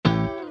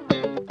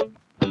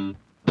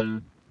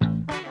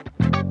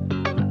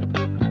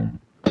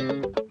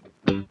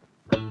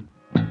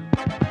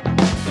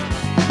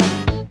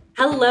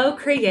Hello,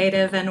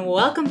 creative, and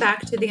welcome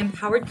back to the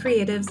Empowered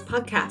Creatives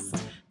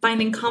podcast,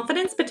 finding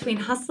confidence between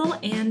hustle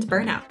and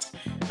burnout.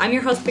 I'm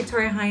your host,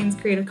 Victoria Hines,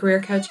 creative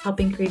career coach,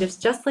 helping creatives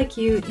just like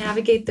you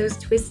navigate those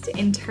twists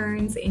and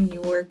turns in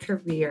your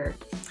career.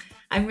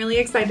 I'm really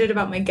excited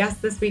about my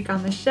guest this week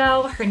on the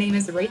show. Her name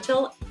is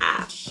Rachael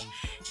Ashe.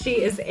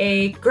 She is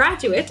a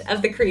graduate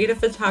of the Creative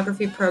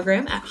Photography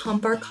program at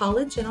Humber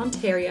College in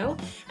Ontario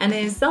and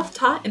is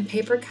self-taught in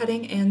paper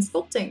cutting and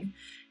sculpting.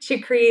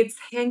 She creates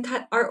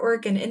hand-cut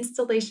artwork and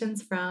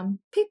installations from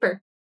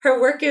paper.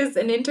 Her work is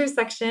an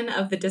intersection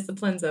of the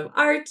disciplines of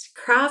art,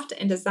 craft,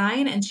 and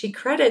design, and she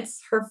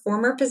credits her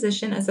former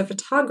position as a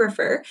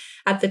photographer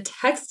at the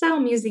Textile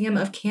Museum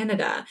of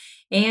Canada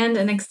and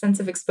an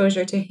extensive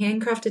exposure to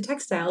handcrafted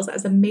textiles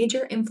as a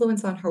major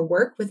influence on her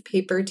work with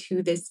paper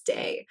to this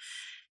day.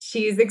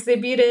 She's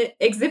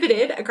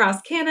exhibited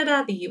across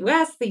Canada, the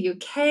US, the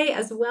UK,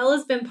 as well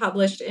as been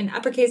published in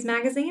Uppercase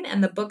Magazine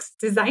and the books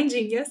Design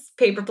Genius,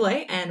 Paper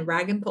Play, and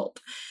Rag and Pulp.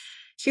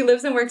 She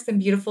lives and works in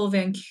beautiful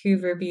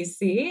Vancouver,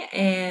 BC,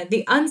 and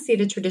the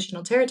unceded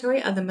traditional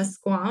territory of the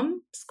Musqueam,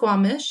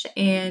 Squamish,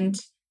 and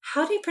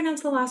how do you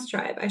pronounce the last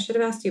tribe? I should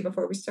have asked you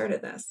before we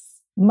started this.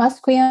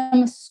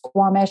 Musqueam,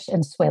 Squamish,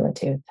 and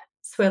Tsleil-Waututh.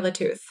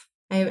 Tsleil-Waututh.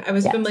 I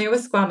was familiar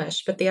with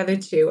Squamish, but the other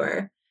two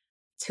are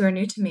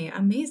new to me.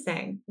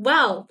 Amazing.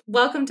 Well,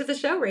 welcome to the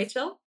show,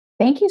 Rachael.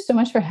 Thank you so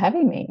much for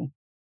having me.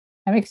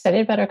 I'm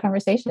excited about our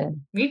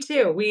conversation. Me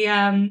too. We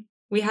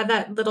had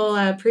that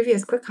little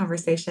previous quick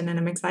conversation, and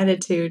I'm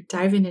excited to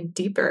dive in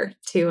deeper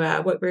to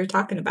what we were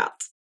talking about.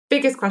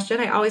 Biggest question,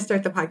 I always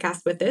start the podcast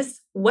with this.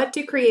 What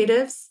do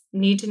creatives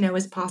need to know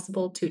is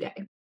possible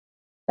today?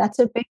 That's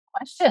a big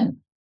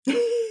question.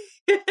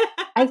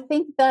 I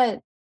think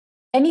that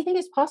anything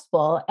is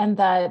possible and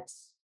that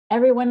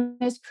everyone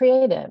is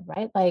creative,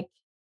 right? Like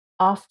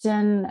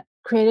often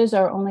creatives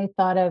are only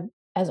thought of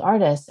as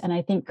artists. And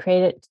I think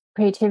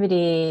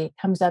creativity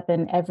comes up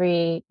in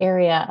every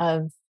area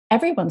of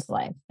everyone's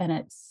life. And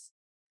it's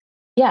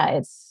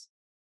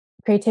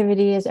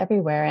creativity is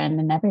everywhere and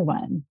in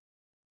everyone.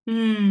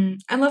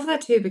 I love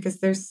that too, because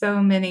there's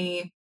so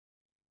many,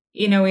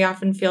 we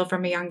often feel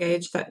from a young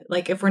age that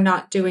like if we're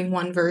not doing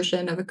one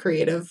version of a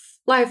creative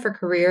life or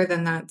career,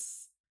 then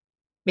that's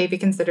maybe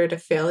considered a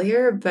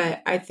failure.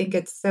 But I think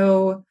it's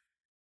so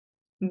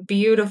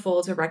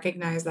beautiful to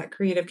recognize that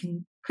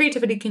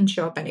creativity can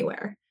show up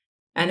anywhere.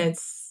 And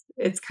it's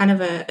kind of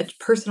a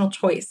personal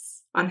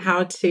choice on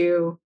how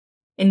to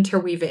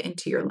interweave it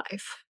into your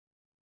life.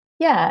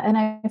 Yeah. And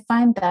I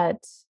find that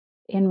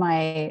in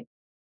my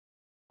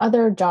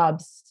other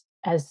jobs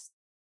as,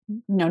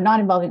 not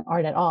involving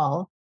art at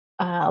all,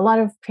 a lot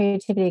of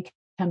creativity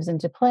comes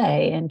into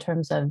play in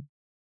terms of,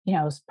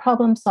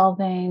 problem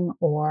solving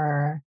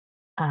or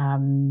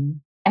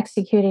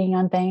executing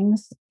on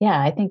things.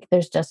 Yeah, I think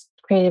there's just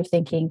creative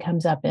thinking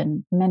comes up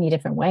in many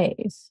different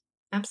ways.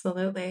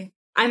 Absolutely.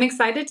 I'm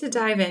excited to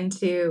dive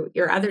into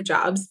your other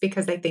jobs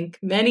because I think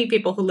many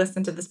people who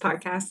listen to this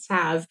podcast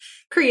have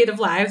creative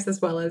lives as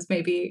well as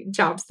maybe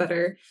jobs that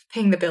are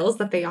paying the bills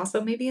that they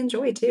also maybe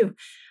enjoy too.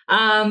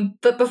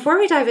 But before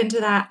we dive into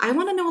that, I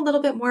want to know a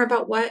little bit more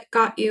about what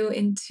got you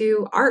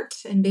into art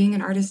and being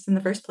an artist in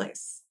the first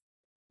place.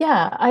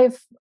 Yeah, I've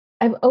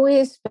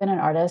always been an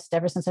artist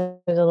ever since I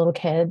was a little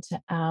kid.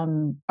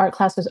 Art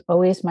class was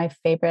always my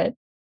favorite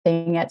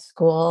thing at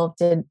school.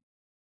 Did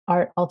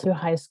art all through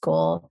high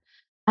school.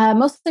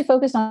 Mostly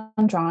focused on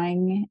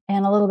drawing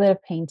and a little bit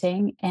of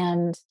painting.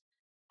 And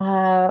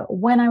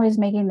when I was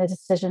making the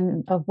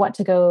decision of what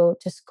to go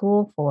to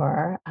school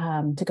for,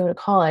 to go to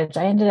college,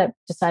 I ended up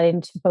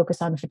deciding to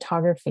focus on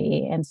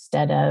photography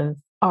instead of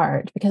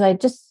art because I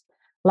just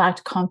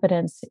lacked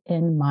confidence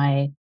in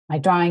my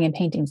drawing and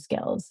painting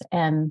skills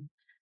and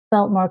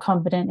felt more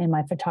confident in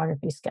my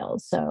photography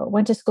skills. So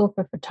went to school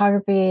for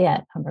photography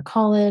at Humber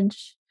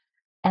College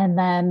and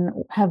then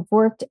have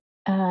worked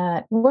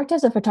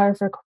as a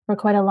photographer for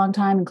quite a long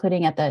time,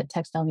 including at the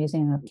Textile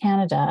Museum of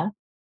Canada.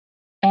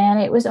 And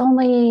it was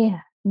only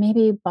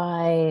maybe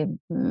by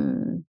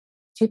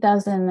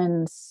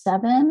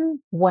 2007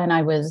 when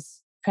I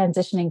was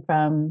transitioning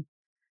from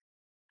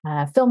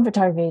film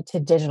photography to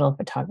digital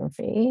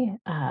photography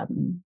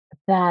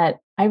that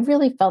I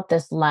really felt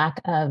this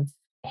lack of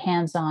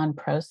hands-on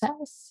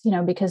process,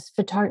 because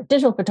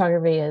digital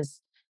photography is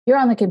you're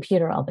on the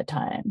computer all the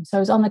time. So I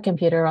was on the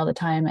computer all the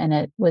time and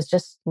it was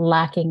just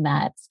lacking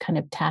that kind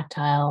of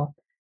tactile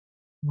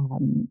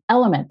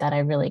element that I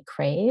really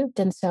craved.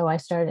 And so I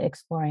started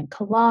exploring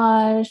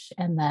collage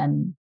and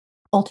then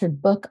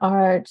altered book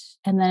art.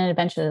 And then it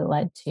eventually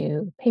led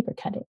to paper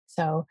cutting.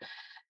 So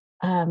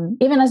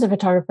even as a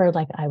photographer,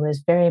 like I was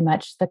very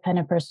much the kind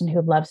of person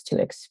who loves to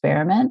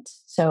experiment.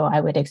 So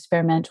I would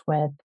experiment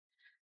with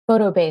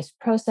photo-based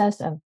process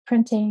of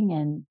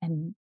printing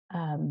and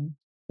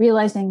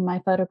realizing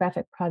my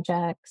photographic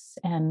projects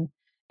and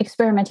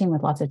experimenting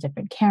with lots of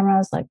different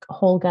cameras like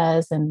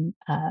Holgas and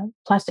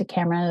plastic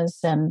cameras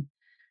and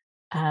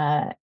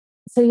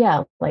So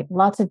yeah, like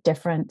lots of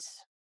different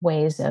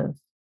ways of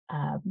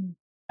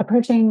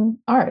approaching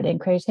art and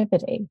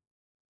creativity.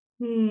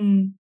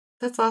 Hmm.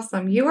 That's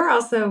awesome. You are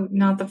also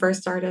not the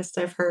first artist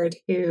I've heard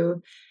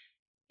who,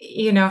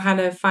 had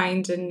to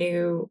find a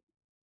new,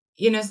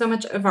 so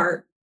much of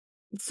our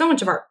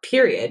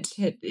period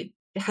it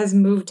has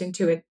moved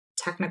into a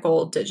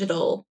technical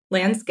digital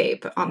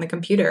landscape on the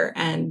computer.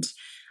 And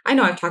I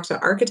know I've talked to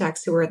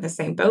architects who were in the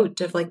same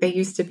boat of like they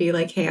used to be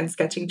like hand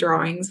sketching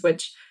drawings,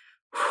 which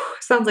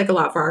sounds like a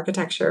lot for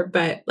architecture,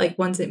 but like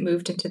once it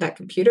moved into that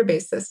computer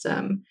based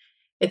system,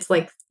 it's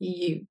like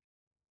you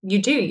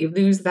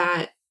lose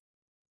that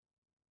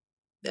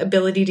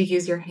ability to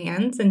use your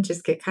hands and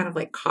just get kind of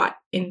like caught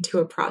into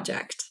a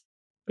project,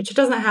 which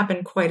doesn't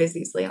happen quite as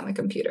easily on the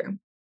computer.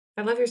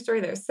 I love your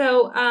story there.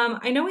 So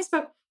I know we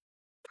spoke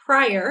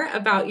prior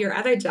about your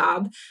other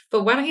job,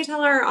 but why don't you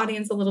tell our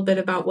audience a little bit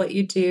about what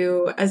you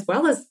do as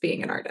well as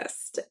being an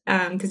artist?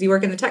 Because you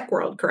work in the tech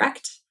world,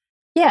 correct?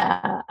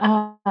 Yeah,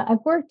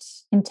 I've worked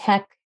in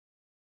tech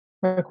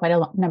for quite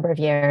a number of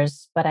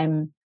years, but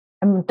I'm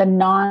the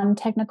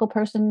non-technical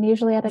person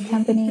usually at a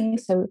company.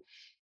 So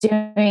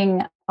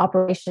doing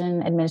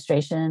operation,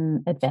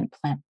 administration, event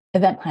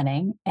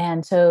planning.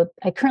 And so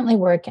I currently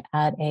work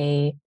at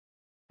a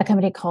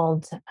company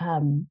called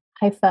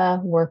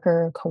Haifa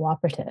Worker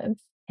Cooperative,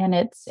 and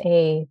it's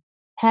a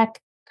tech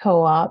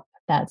co-op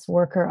that's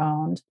worker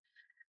owned.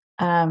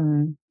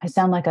 I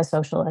sound like a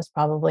socialist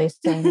probably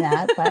saying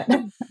that, but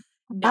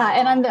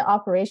and I'm No. the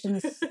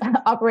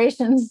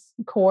operations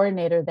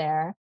coordinator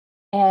there,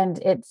 and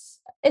it's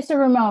a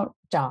remote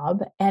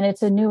job and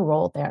it's a new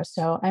role there.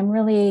 So I'm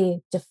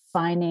really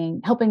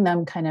helping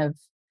them kind of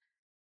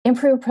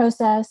improve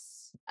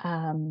process,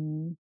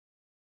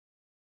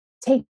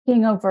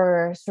 taking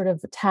over sort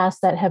of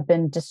tasks that have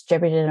been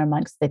distributed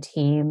amongst the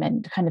team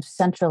and kind of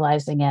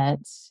centralizing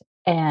it.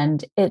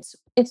 And it's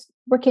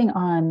working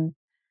on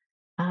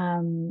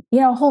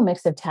a whole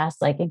mix of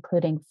tasks, like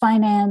including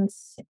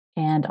finance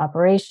and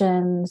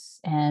operations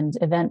and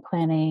event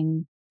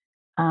planning,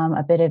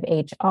 a bit of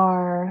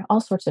HR,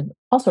 all sorts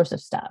of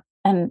stuff.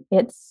 And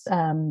it's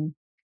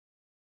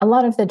a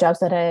lot of the jobs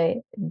that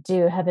I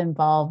do have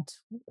involved,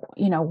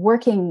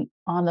 working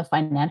on the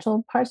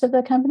financial parts of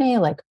the company,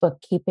 like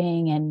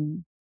bookkeeping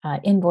and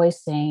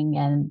invoicing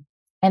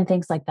and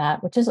things like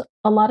that, which is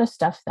a lot of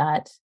stuff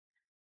that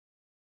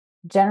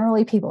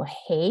generally people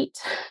hate.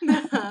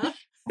 Uh-huh.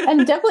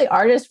 And definitely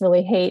artists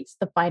really hate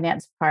the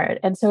finance part.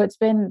 And so it's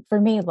been for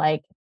me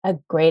like a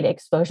great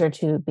exposure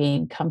to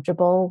being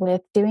comfortable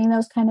with doing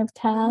those kind of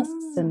tasks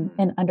Ah.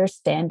 and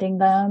understanding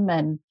them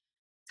and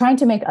trying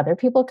to make other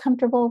people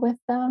comfortable with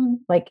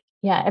them. Like,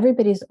 yeah,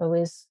 everybody's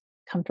always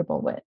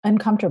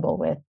uncomfortable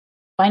with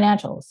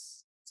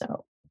financials.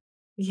 So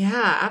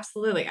Yeah,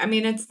 absolutely. I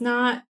mean, it's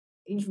not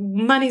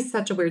money's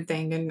such a weird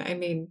thing. And I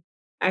mean,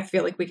 I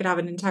feel like we could have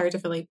an entire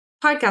different like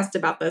podcast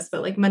about this,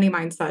 but like money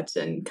mindset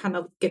and kind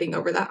of getting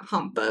over that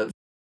hump of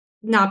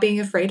not being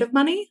afraid of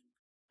money,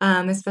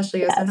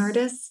 especially as an yes.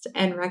 artist,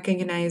 and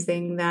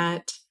recognizing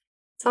that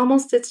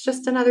it's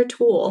just another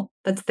tool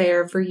that's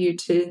there for you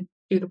to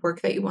do the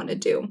work that you want to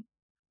do.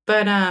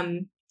 But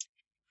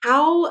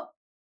how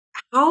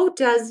how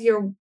does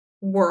your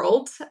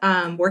world,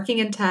 working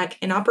in tech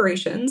in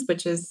operations,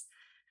 which is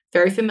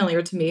very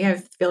familiar to me.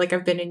 I feel like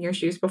I've been in your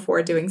shoes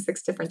before doing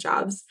 6 different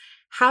jobs.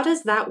 How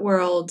does that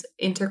world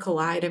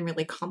intercollide and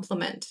really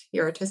complement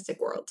your artistic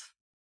world?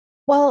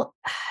 Well,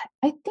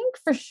 I think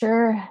for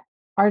sure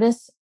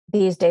artists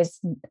these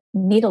days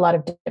need a lot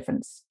of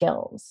different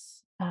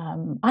skills.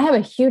 I have a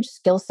huge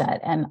skill set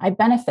and I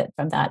benefit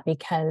from that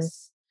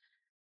because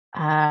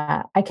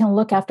I can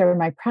look after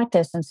my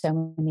practice in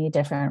so many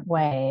different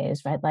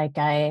ways, right? Like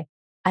I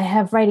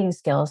have writing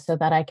skills so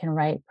that I can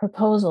write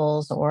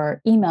proposals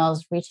or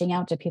emails reaching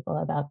out to people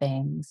about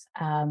things.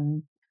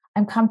 I'm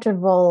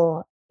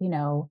comfortable,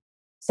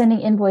 sending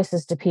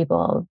invoices to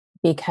people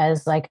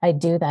because like I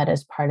do that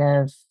as part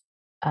of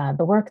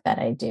the work that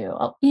I do.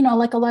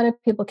 Like a lot of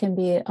people can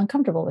be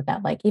uncomfortable with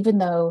that. Like even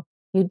though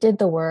you did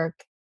the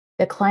work,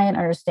 the client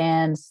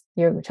understands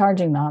you're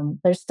charging them,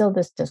 there's still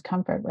this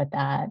discomfort with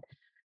that.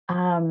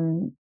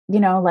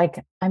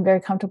 Like I'm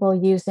very comfortable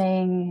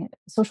using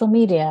social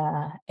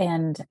media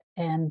and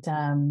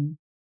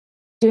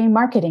doing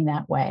marketing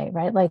that way,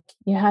 right? Like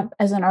you have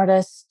as an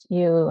artist,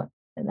 you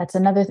that's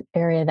another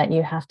area that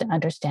you have to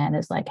understand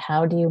is like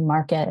how do you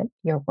market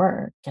your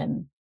work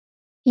and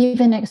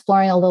even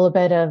exploring a little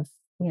bit of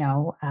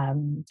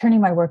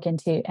turning my work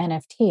into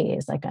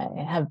NFTs. Like I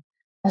have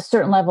a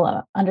certain level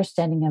of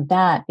understanding of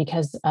that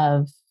because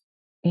of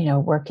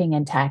working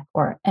in tech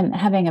and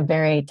having a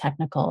very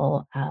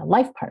technical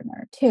life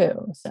partner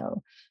too.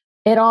 So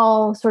it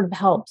all sort of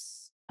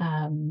helps,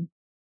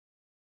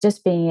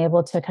 just being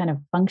able to kind of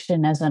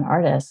function as an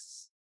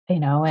artist,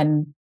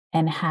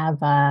 and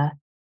have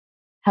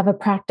a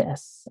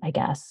practice, I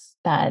guess,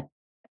 that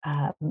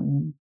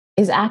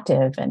is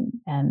active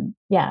and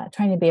yeah,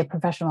 trying to be a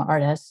professional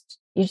artist.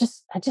 I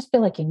just feel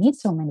like you need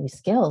so many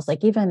skills.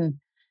 Like even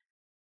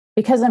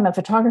because I'm a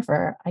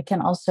photographer, I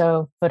can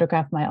also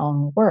photograph my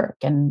own work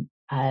and,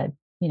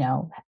 you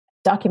know,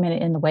 document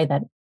it in the way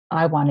that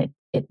I want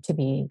it to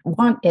be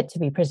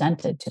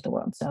presented to the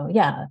world. So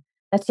yeah,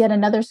 that's yet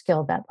another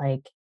skill that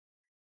like,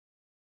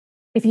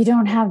 if you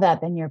don't have that,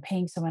 then you're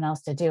paying someone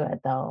else to do it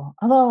though.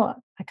 Although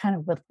I kind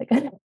of would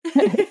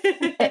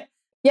like,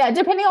 yeah,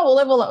 depending on what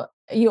level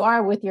you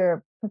are with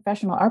your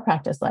professional art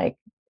practice, like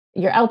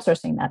you're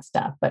outsourcing that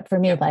stuff. But for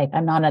me, Yeah. like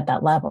I'm not at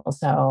that level.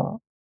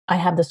 So I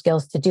have the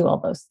skills to do all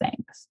those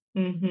things.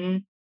 Mm-hmm.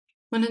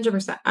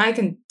 100%. I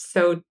can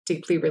so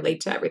deeply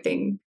relate to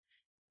everything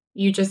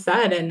you just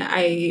said. And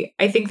I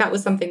think that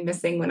was something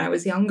missing when I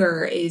was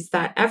younger, is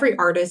that every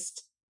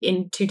artist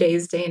in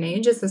today's day and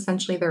age is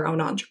essentially their own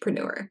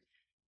entrepreneur.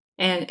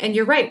 And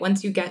you're right.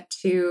 Once you get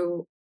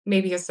to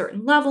maybe a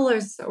certain level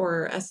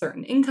or a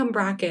certain income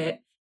bracket,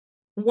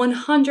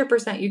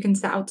 100% you can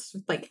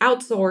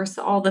outsource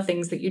all the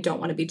things that you don't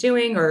want to be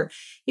doing. Or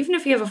even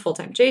if you have a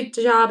full-time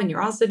job and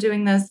you're also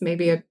doing this,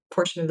 maybe a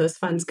portion of those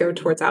funds go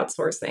towards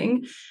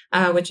outsourcing,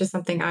 which is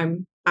something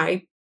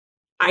I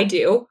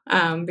do,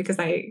 because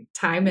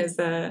time is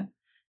a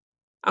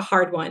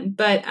hard one.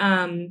 But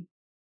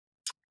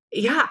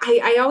yeah,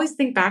 I always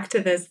think back to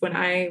this when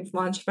I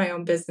launched my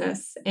own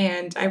business.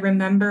 And I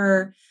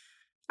remember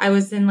I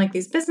was in like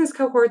these business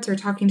cohorts or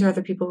talking to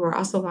other people who were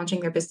also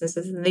launching their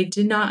businesses, and they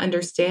did not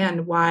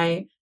understand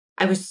why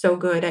I was so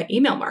good at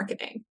email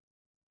marketing.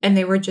 And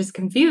they were just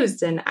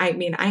confused. And I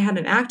mean, I had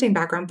an acting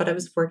background, but I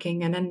was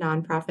working in a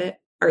nonprofit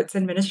arts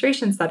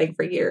administration setting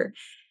for a year.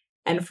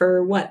 And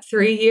for what,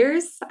 3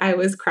 years, I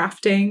was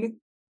crafting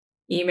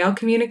email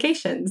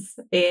communications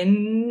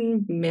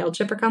in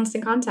Mailchimp or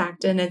Constant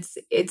Contact. And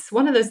it's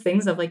one of those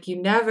things of like,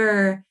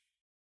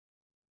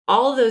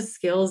 all those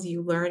skills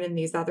you learn in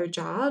these other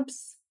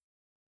jobs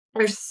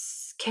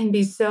can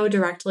be so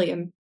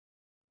directly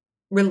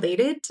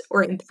related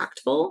or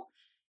impactful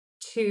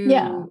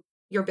Yeah, to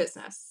your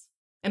business,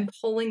 and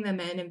pulling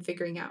them in and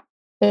figuring out.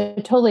 they're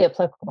totally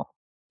applicable.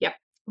 Yep.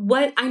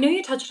 What I know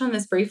you touched on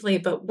this briefly,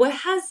 but what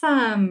has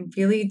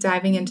really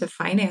diving into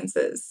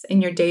finances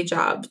in your day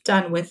job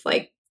done with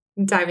like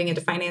diving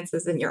into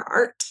finances in your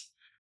art?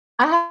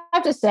 I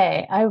have to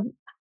say, I'm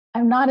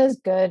not as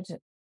good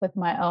with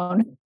my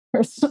own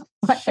personal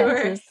Sure.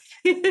 finances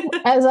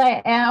as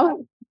I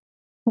am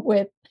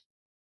with,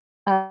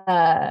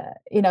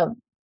 you know,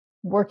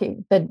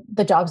 working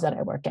the jobs that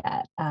I work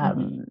at.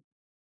 Mhm.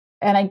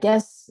 And I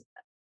guess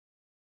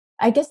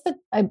that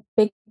a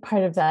big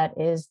part of that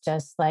is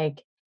just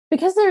like,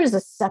 because there is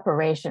a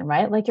separation,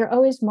 right? Like you're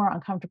always more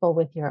uncomfortable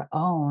with your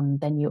own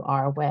than you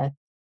are with,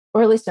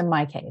 or at least in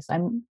my case,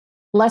 I'm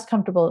less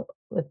comfortable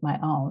with my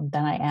own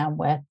than I am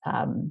with,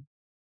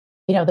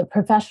 the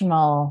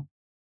professional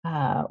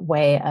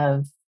way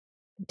of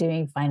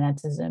doing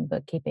finances and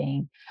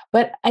bookkeeping.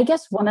 But I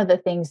guess one of the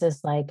things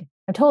is like,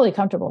 I'm totally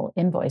comfortable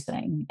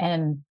invoicing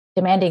and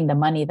demanding the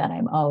money that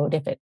I'm owed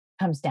if it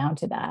comes down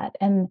to that.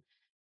 And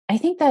I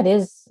think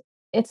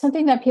it's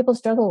something that people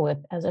struggle with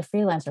as a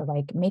freelancer,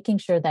 like making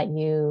sure that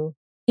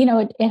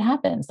it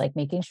happens, like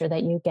making sure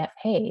that you get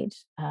paid.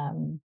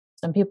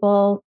 Some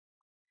people,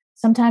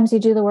 sometimes you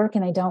do the work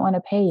and they don't want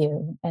to pay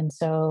you. And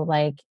so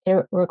like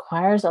it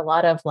requires a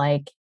lot of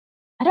like,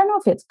 I don't know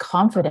if it's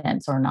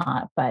confidence or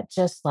not, but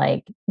just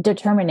like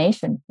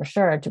determination for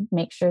sure to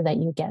make sure that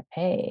you get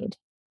paid.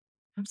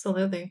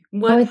 Absolutely.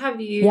 So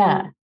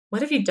yeah,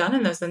 What have you done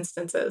in those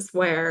instances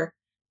where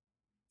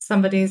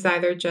somebody's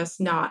either just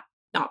not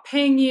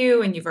paying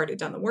you and you've already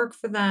done the work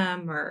for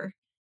them, or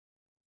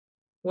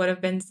what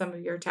have been some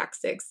of your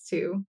tactics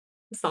to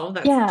solve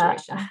that yeah.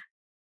 situation?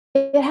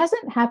 It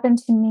hasn't happened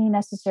to me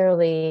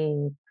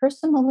necessarily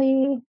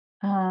personally,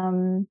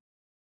 um,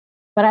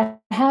 but I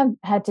have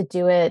had to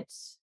do it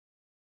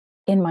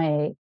in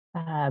my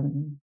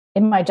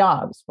in my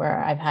jobs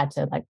where I've had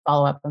to like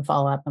follow up and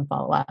follow up and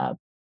follow up.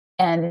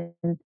 And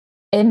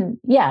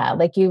yeah,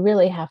 like you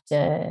really have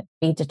to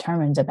be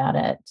determined about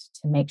it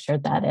to make sure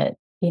that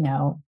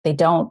they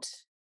don't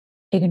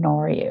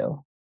ignore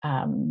you.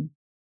 Um,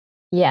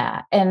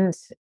 yeah. And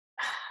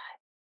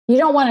you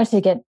don't want it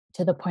to get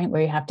to the point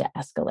where you have to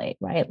escalate,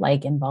 right?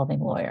 Like involving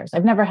lawyers.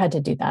 I've never had to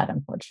do that,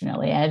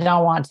 unfortunately. And I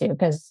don't want to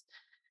because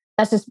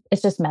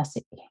it's just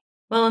messy.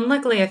 Well, and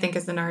luckily, I think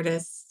as an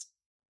artist,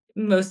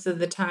 most of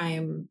the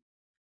time,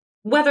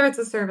 whether it's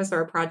a service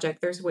or a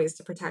project, there's ways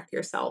to protect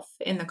yourself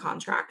in the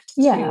contract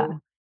to Yeah.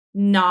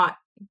 not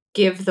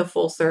give the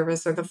full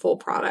service or the full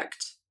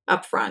product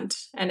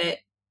upfront, and it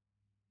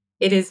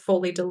is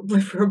fully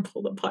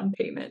deliverable upon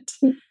payment.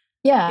 Mm,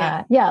 Yeah.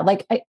 yeah, yeah.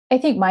 Like I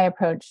think my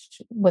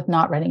approach with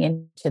not running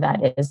into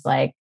that is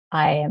like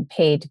I am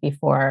paid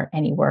before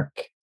any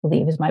work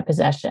leaves my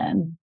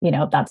possession.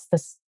 That's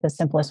the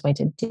simplest way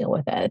to deal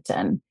with it.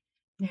 And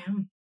Yeah.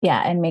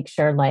 yeah, and make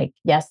sure like,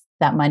 yes,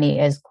 that money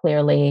is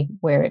clearly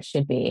where it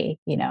should be.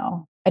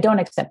 I don't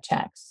accept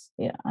checks.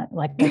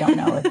 Like I don't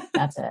know if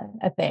that's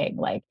a thing.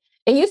 Like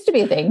it used to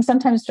be a thing.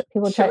 Sometimes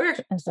people try, Sure.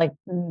 it's like,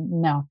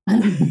 no.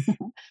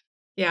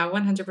 Yeah,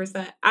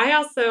 100%.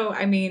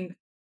 I mean,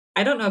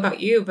 I don't know about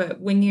you, but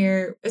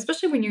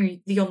especially when you're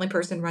the only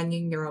person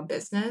running your own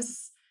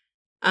business,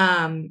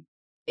 um,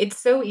 it's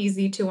so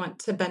easy to want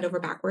to bend over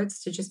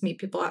backwards to just meet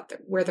people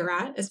where they're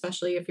at,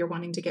 especially if you're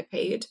wanting to get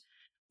paid.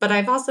 But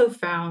I've also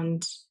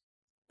found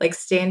like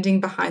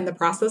standing behind the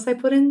process I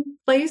put in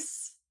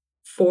place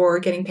for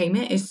getting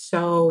payment is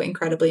so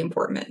incredibly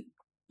important.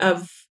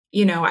 Of,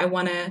 I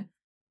want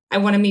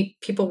to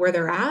meet people where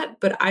they're at,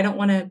 but I don't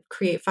want to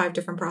create 5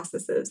 different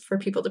processes for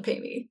people to pay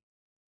me.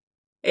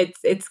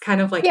 It's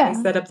kind of like I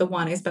Yeah. set up the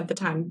one, I spent the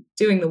time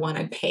doing the one,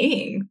 I'm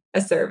paying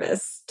a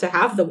service to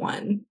have the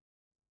one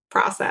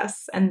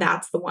process, and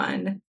that's the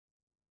one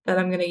that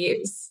I'm going to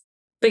use.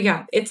 But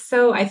yeah,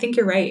 I think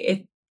you're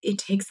right. It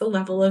takes a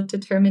level of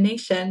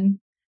determination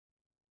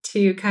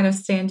to kind of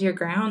stand your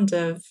ground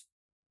of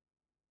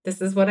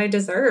this is what I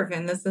deserve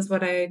and this is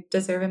what I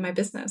deserve in my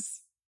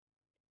business.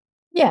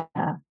 Yeah.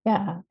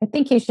 Yeah. I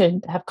think you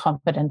should have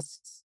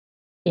confidence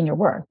in your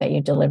work that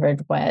you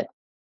delivered what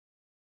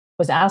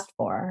was asked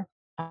for.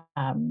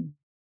 Um,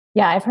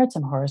 yeah, I've heard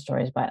some horror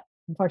stories, but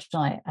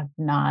fortunately,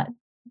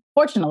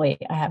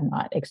 I have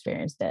not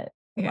experienced it,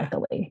 Yeah,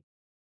 luckily.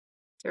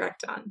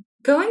 direct on.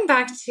 Going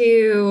back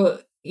to,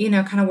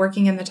 kind of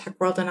working in the tech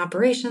world and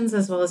operations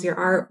as well as your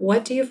art,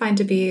 what do you find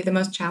to be the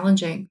most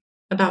challenging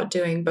about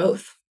doing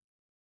both?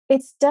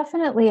 It's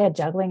definitely a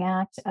juggling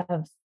act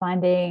of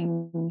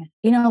finding,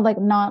 like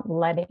not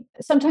letting,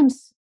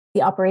 sometimes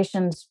the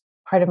operations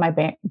part of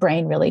my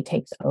brain really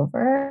takes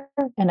over.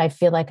 And I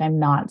feel like I'm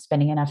not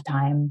spending enough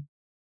time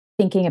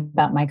thinking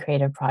about my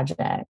creative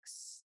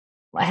projects.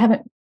 I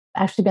haven't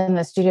actually been in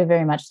the studio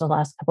very much the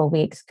last couple of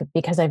weeks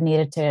because I've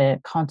needed to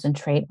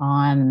concentrate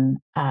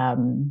on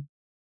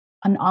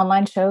an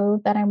online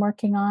show that I'm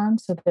working on.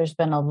 So there's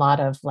been a lot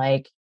of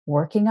like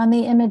working on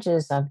the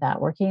images of that,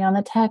 working on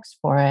the text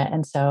for it.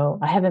 And so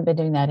I haven't been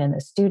doing that in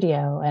the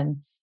studio. And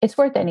it's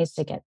work that needs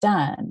to get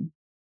done,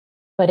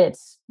 but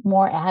it's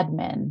more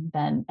admin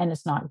and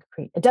it's not,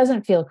 it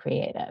doesn't feel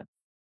creative,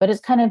 but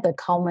it's kind of the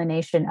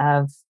culmination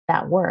of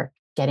that work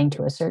getting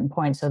to a certain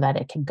point so that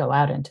it can go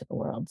out into the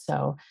world.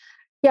 So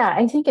yeah,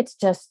 I think it's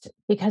just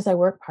because I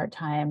work part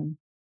time,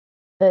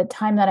 the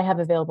time that I have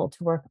available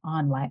to work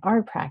on my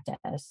art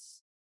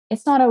practice,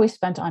 it's not always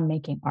spent on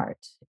making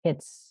art.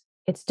 It's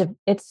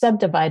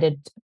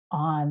subdivided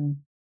on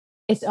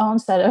its own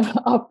set of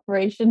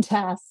operation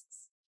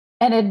tasks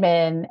and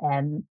admin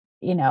and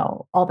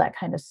all that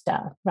kind of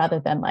stuff rather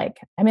than like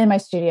I'm in my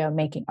studio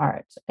making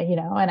art,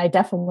 and I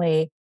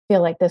definitely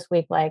feel like this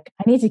week like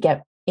I need to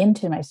get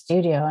into my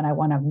studio and I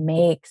want to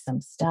make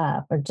some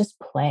stuff or just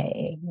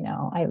play.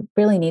 I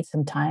really need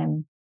some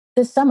time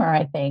this summer,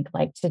 I think,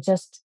 like to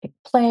just like,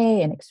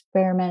 play and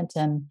experiment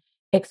and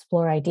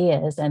explore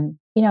ideas. And,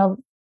 yeah,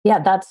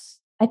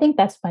 I think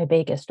that's my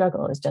biggest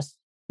struggle is just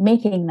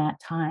making that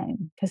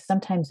time. Cause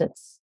sometimes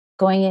it's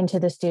going into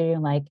the studio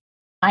like,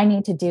 I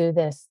need to do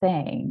this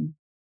thing.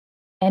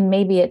 And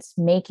maybe it's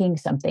making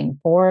something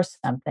for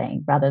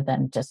something rather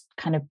than just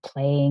kind of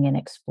playing and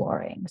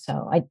exploring.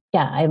 So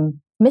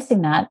I'm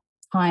missing that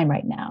time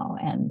right now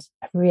and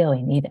I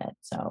really need it.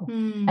 So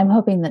I'm Hmm.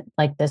 hoping that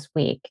like this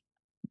week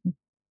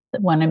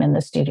when I'm in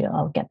the studio,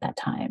 I'll get that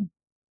time.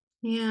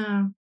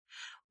 Yeah.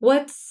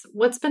 What's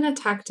been a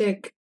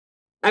tactic?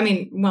 I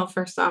mean, well,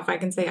 first off, I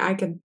can say I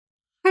can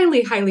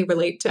highly, highly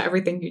relate to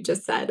everything you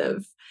just said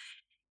of,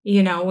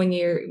 when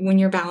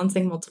you're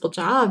balancing multiple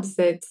jobs,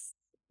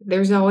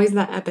 there's always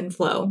that ebb and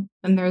flow.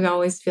 And there's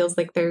always feels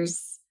like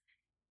there's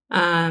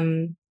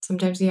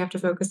sometimes you have to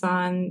focus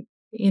on,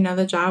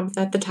 the job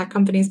that the tech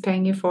company is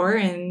paying you for,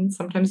 and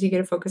sometimes you get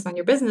to focus on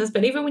your business.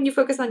 But even when you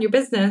focus on your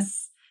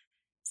business,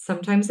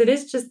 sometimes it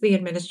is just the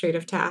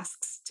administrative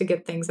tasks to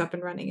get things up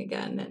and running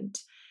again. And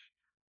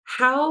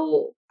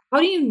how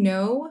do you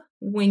know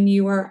when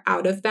you are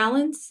out of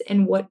balance,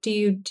 and what do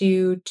you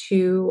do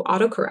to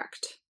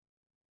autocorrect?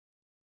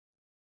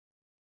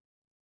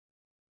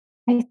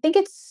 I think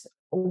it's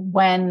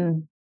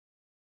when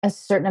a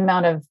certain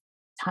amount of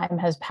time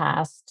has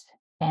passed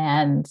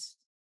and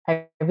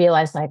I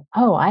realize like,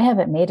 oh, I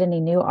haven't made any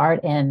new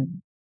art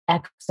in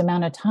X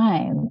amount of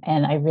time.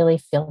 And I really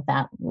feel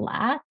that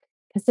lack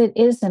because it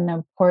is an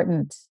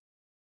important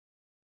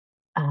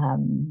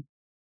um,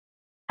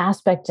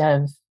 aspect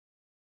of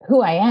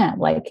who I am,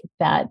 like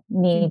that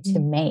need to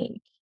Mhm.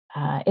 make.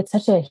 It's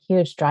such a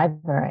huge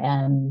driver.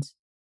 And,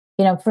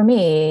 for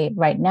me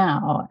right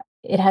now,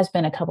 it has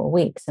been a couple of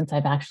weeks since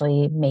I've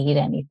actually made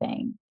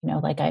anything.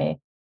 Like I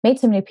made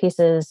some new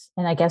pieces,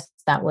 and I guess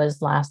that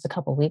was last a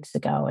couple of weeks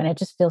ago. And it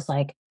just feels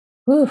like,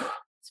 whew,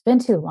 it's been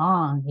too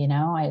long.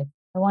 I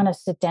want to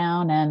sit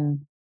down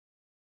and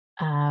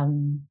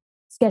um,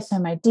 sketch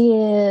some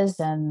ideas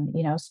and,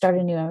 start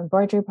a new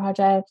embroidery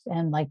project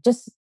and like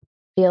just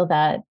feel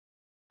that,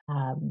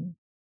 um,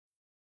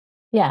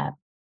 yeah,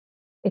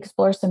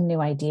 explore some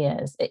new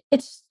ideas.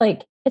 It's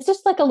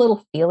just like a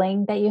little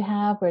feeling that you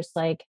have where it's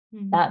like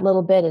Mhm. that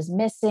little bit is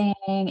missing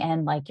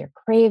and like you're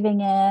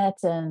craving it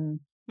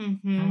Mhm.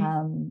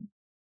 and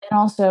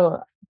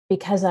also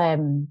because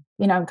I'm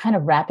kind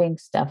of wrapping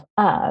stuff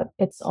up,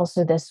 it's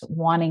also this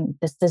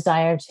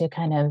desire to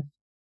kind of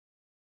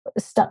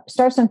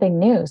start something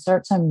new,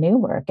 start some new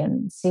work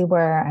and see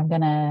where I'm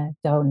going to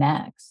go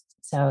next.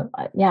 So,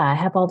 yeah, I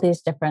have all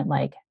these different,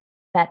 like,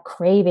 that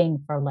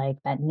craving for, like,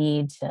 that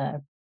need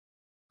to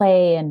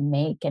play and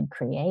make and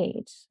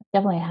create.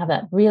 Definitely have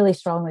that really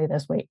strongly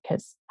this week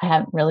because I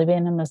haven't really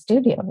been in the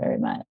studio very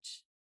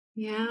much.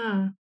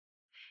 Yeah.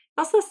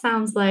 Also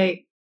sounds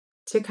like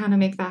to kind of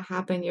make that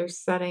happen, you're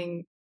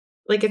setting,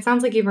 like, it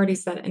sounds like you've already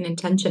set an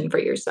intention for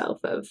yourself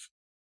of,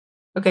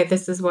 okay,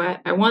 this is what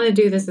I want to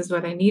do. This is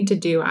what I need to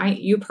do.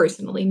 You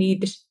personally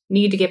need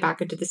to get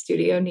back into the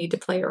studio, need to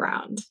play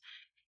around,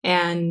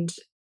 and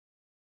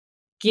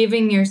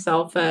giving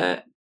yourself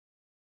a,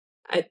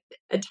 a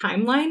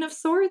timeline of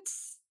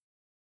sorts.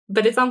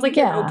 But it sounds like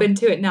you're Yeah. open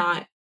to it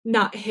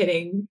not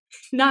hitting,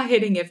 not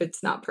hitting if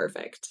it's not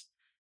perfect.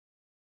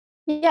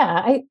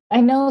 Yeah,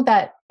 I know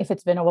that if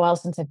it's been a while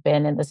since I've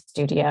been in the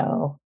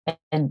studio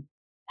and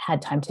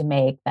had time to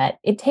make, that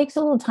it takes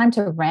a little time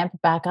to ramp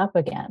back up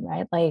again,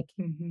 right? Like,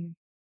 Mhm.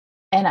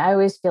 and I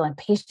always feel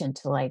impatient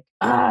to, like,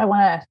 I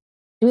want to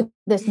do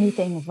this new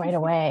thing right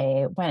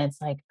away, when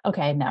it's like,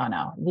 okay,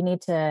 no, you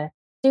need to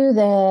do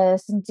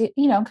this and do,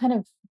 kind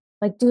of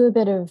like do a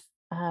bit of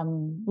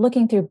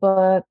looking through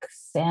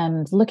books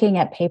and looking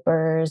at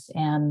papers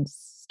and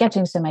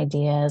sketching some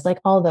ideas, like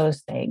all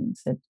those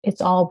things. It's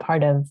all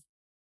part of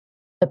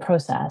the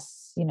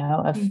process,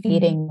 of Mhm.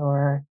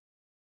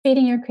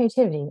 feeding your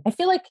creativity. I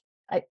feel like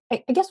I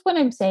guess what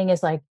I'm saying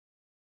is, like,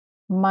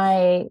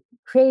 my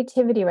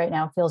creativity right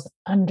now feels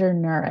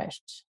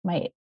undernourished.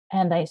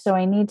 So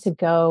I need to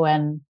go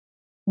and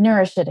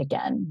nourish it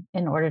again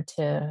in order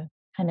to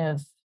kind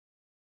of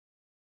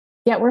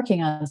get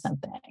working on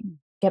something,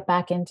 get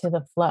back into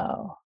the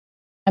flow.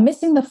 I'm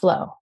missing the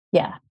flow.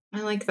 Yeah.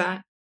 I like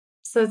that.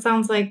 So it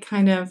sounds like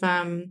kind of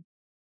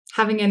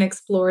having an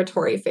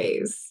exploratory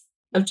phase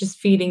of just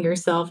feeding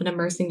yourself and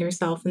immersing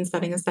yourself and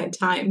setting aside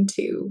time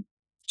to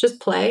just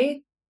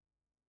play.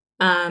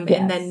 And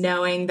then Yes.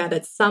 knowing that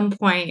at some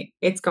point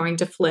it's going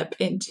to flip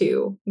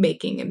into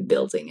making and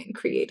building and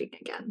creating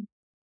again.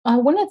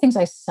 One of the things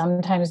I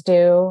sometimes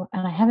do,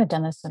 and I haven't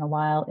done this in a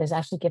while, is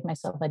actually give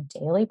myself a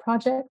daily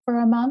project for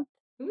a month.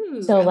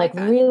 Ooh, So, I like, like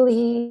that.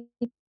 really,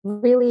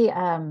 really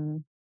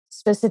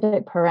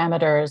specific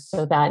parameters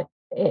so that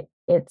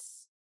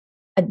it's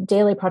a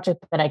daily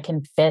project that I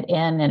can fit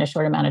in a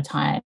short amount of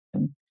time.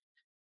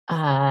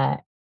 Uh,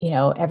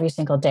 every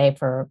single day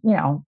for,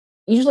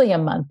 usually a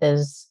month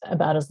is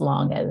about as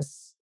long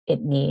as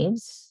it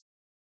needs.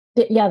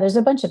 Yeah, there's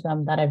a bunch of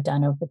them that I've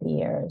done over the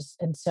years.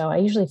 And so I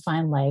usually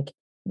find, like,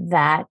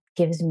 that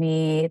gives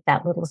me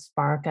that little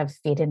spark of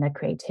feeding the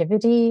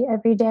creativity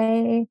every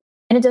day.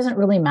 And it doesn't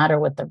really matter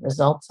what the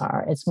results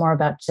are. It's more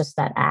about just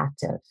that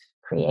act of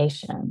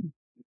creation.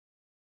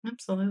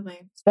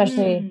 Absolutely.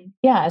 Especially, Mm.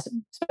 yeah,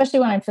 especially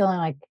when I'm feeling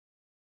like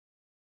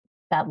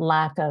that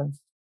lack of,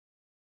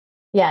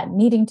 yeah,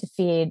 needing to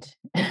feed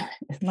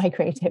my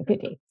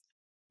creativity.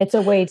 It's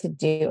a way to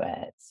do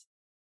it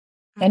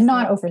and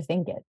not Absolutely.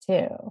 overthink it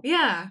too.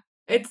 Yeah.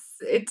 It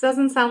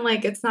doesn't sound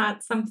like it's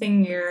not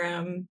something you're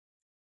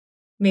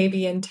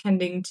maybe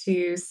intending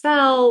to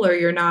sell, or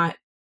you're not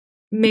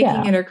making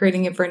Yeah. it or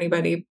creating it for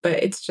anybody, but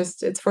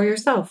it's for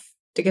yourself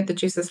to get the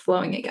juices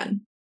flowing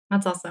again.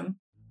 That's awesome.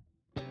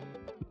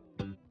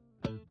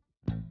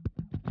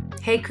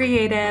 Hey,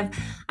 creative.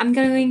 I'm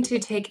going to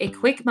take a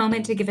quick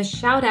moment to give a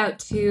shout out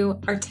to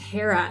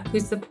Artera, who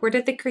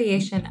supported the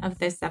creation of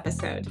this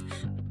episode.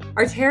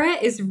 Artera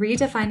is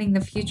redefining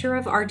the future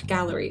of art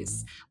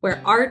galleries,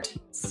 where art,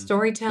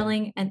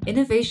 storytelling, and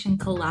innovation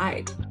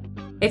collide.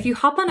 If you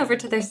hop on over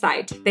to their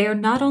site, they are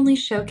not only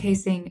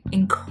showcasing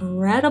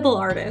incredible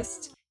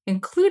artists,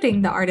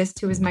 including the artist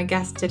who is my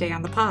guest today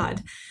on the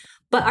pod,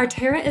 but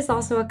Artera is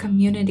also a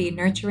community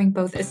nurturing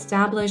both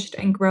established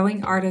and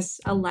growing artists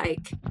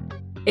alike.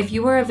 If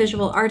you are a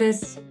visual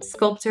artist,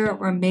 sculptor,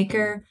 or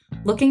maker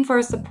looking for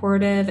a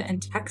supportive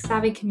and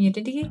tech-savvy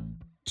community,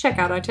 check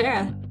out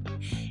Artera.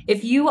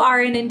 If you are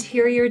an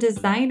interior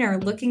designer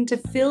looking to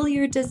fill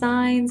your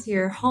designs,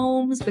 your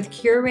homes with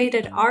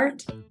curated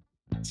art,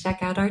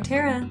 check out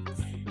Artera.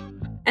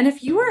 And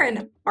if you are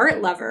an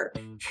art lover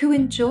who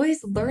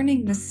enjoys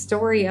learning the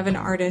story of an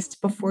artist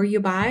before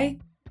you buy,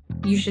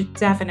 you should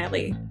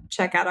definitely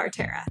check out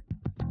Artera.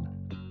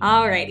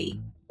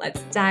 Alrighty,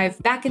 let's dive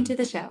back into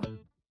the show.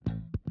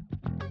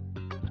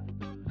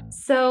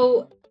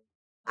 So,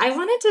 I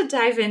wanted to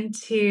dive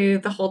into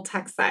the whole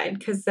tech side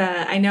because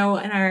I know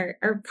in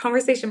our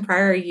conversation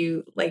prior,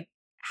 you like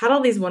had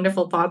all these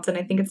wonderful thoughts, and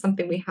I think it's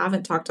something we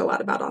haven't talked a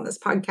lot about on this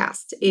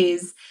podcast.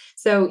 Is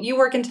so you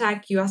work in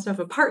tech, you also have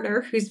a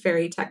partner who's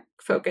very tech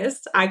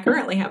focused. I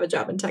currently have a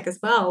job in tech as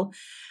well.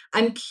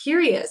 I'm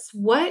curious,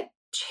 what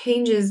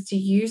changes do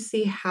you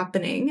see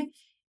happening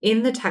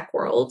in the tech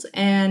world,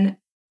 and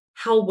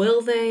how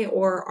will they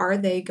or are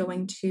they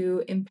going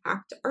to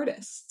impact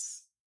artists?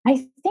 I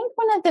think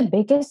one of the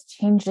biggest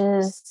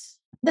changes,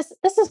 this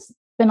has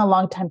been a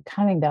long time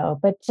coming though,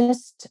 but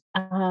just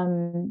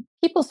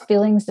people's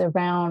feelings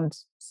around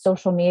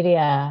social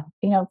media,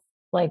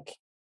 like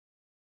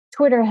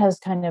Twitter has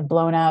kind of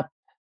blown up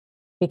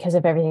because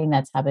of everything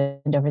that's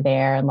happened over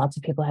there, and lots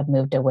of people have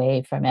moved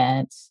away from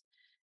it.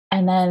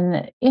 And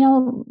then,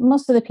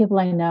 most of the people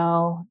I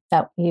know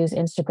that use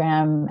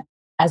Instagram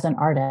as an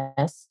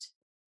artist,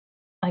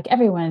 like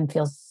everyone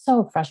feels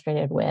so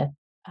frustrated with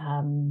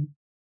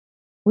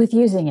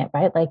using it,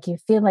 right? Like you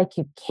feel like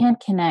you can't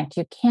connect,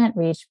 you can't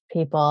reach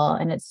people,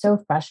 and it's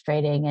so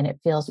frustrating and it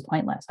feels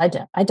pointless. I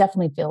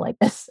definitely feel like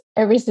this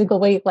every single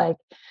week. Like,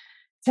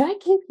 do I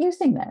keep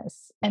using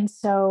this? And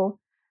so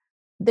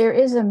there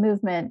is a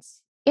movement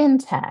in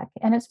tech,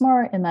 and it's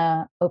more in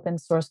the open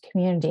source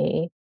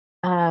community,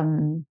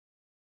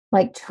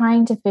 like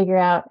trying to figure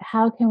out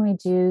how can we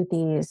do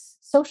these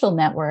social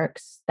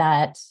networks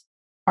that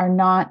are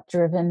not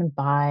driven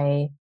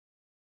by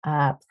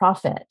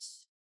profit,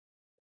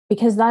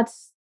 because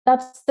that's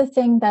the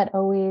thing that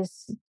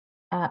always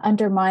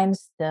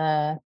undermines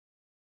the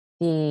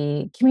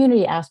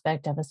community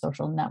aspect of a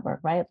social network,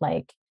 right?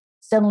 Like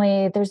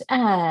suddenly there's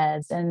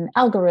ads and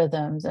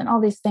algorithms and all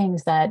these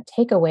things that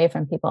take away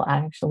from people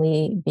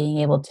actually being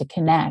able to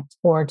connect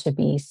or to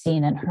be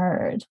seen and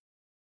heard.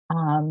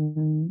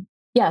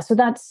 Yeah, so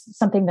that's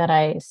something that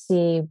I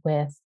see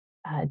with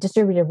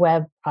distributed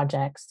web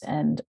projects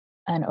and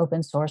an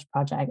open source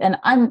project. And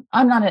I'm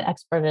not an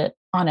expert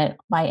on it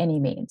by any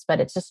means, but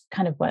it's just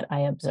kind of what I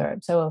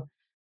observed. So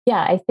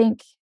yeah, I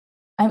think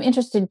I'm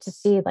interested to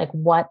see like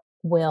what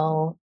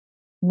will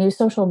new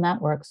social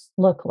networks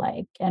look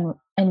like. And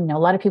a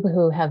lot of people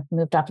who have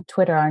moved off of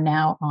Twitter are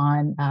now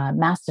on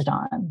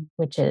Mastodon,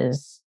 which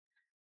is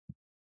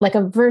like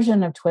a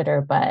version of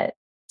Twitter but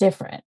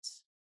different,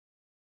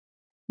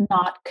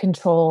 not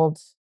controlled,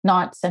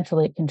 not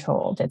centrally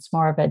controlled. It's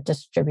more of a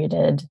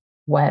distributed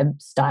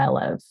web style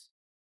of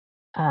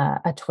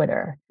a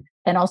Twitter.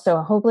 And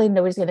also, hopefully,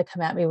 nobody's going to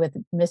come at me with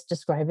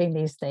misdescribing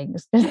these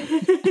things.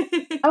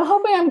 I'm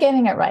hoping I'm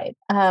getting it right,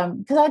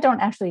 because I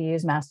don't actually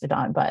use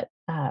Mastodon, but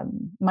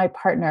my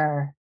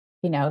partner,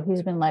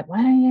 he's been like,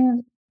 "Why don't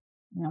you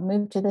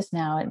move to this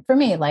now?" And for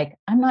me, like,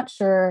 I'm not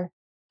sure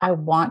I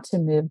want to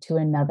move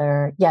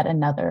to yet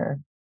another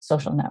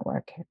social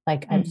network.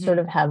 Like, I sort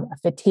of have a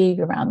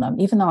fatigue around them,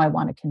 even though I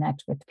want to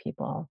connect with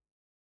people.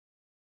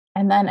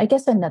 And then I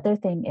guess another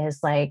thing is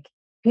like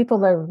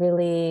people are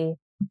really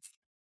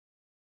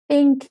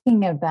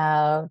thinking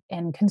about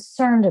and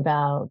concerned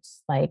about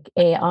like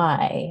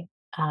AI.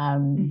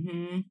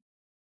 Um,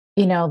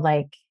 Mm-hmm.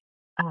 like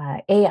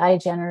AI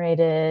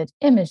generated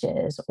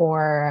images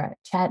or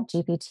chat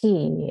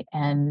GPT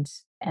and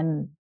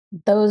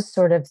those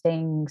sort of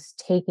things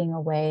taking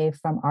away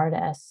from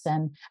artists.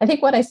 And I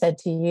think what I said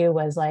to you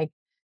was like,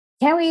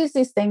 can we use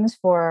these things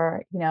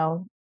for,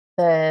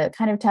 the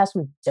kind of tasks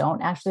we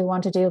don't actually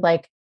want to do?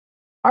 Like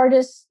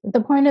artists,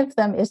 the point of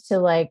them is to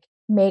like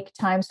make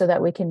time so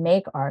that we can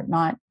make art,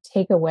 not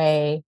take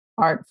away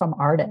art from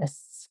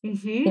artists.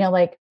 Mm-hmm.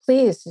 Like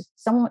please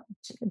someone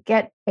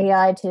get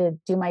AI to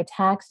do my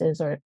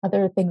taxes or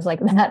other things like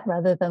that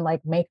rather than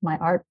like make my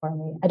art for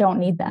me. I don't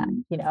need that.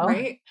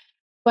 Right.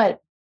 But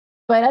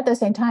at the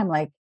same time,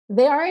 like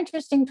they are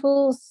interesting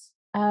tools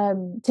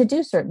to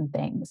do certain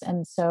things.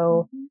 And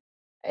so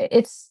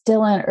it's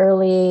still in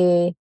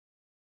early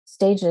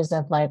stages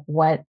of like,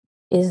 what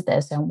is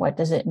this and what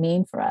does it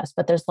mean for us?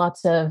 But there's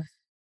lots of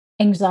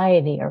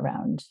anxiety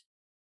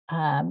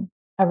um,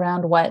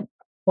 around what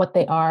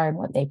they are and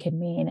what they could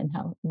mean and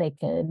how they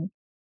could,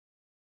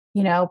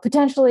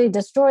 potentially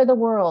destroy the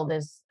world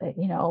is,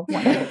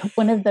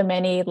 one of the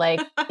many like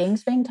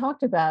things being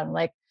talked about.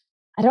 Like,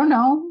 I don't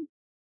know.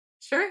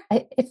 Sure.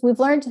 If we've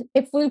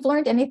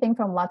learned anything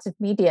from lots of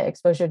media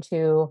exposure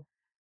to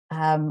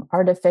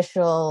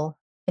artificial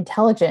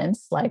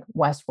intelligence like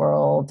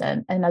Westworld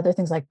and other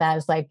things like that,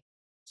 is like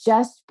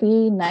just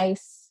be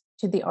nice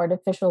to the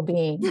artificial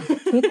beings,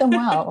 treat them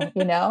well.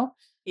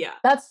 Yeah.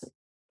 That's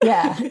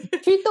yeah,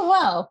 treat them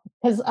well,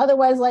 because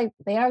otherwise like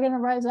they are going to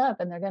rise up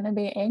and they're going to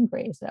be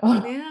angry. So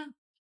Yeah.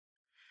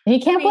 you I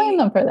can't blame mean,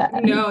 them for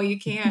that. no, you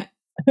can't.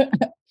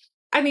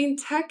 I mean,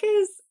 tech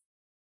is,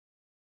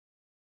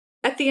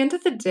 at the end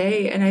of the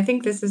day, and I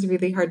think this is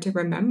really hard to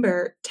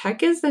remember,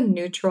 tech is a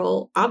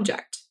neutral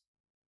object.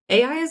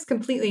 AI is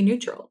completely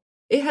neutral.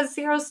 It has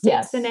zero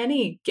stakes in Yes.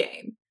 any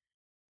game.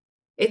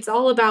 It's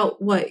all about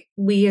what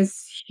we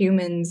as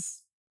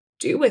humans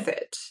do with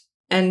it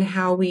and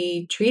how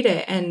we treat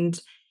it. And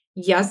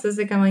yes, is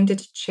it going to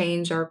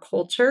change our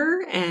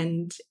culture?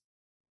 And,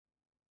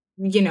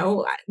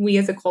 we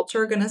as a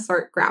culture are going to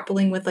start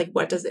grappling with like,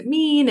 what does it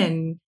mean?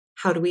 And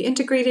how do we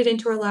integrate it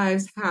into our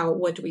lives?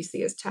 What do we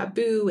see as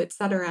taboo,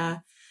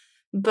 etc.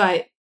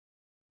 But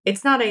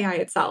it's not AI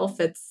itself.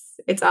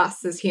 It's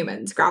us as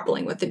humans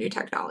grappling with the new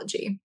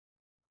technology.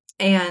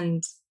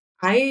 And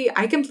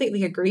I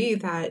completely agree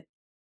that,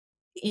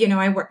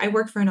 I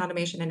work for an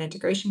automation and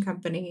integration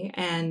company,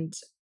 and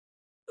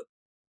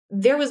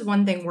there was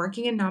one thing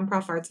working in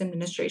nonprofit arts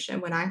administration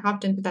when I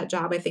hopped into that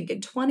job, I think in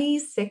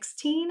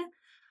 2016,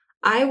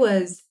 I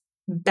was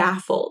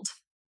baffled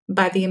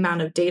by the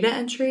amount of data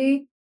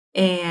entry.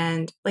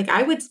 And like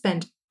I would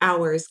spend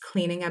hours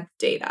cleaning up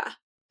data,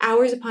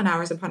 hours upon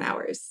hours upon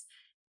hours.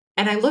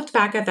 And I looked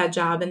back at that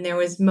job and there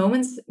was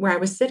moments where I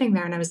was sitting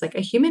there and I was like,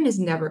 a human was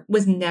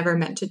never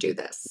meant to do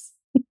this.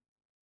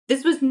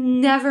 This was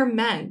never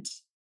meant,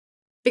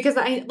 because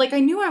I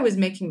knew I was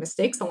making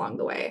mistakes along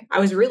the way. I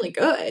was really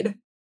good,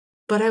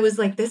 but I was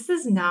like, this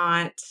is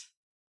not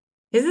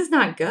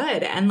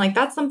good. And like,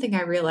 that's something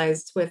I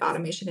realized with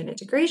automation and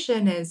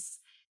integration is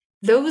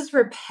those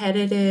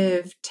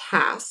repetitive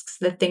tasks,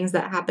 the things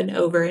that happen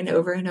over and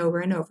over and over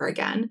and over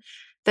again,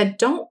 that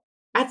don't,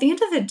 at the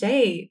end of the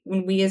day,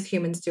 when we as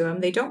humans do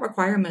them, they don't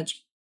require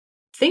much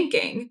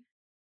thinking,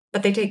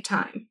 but they take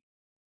time.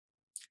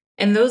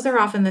 And those are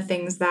often the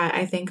things that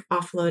I think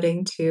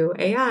offloading to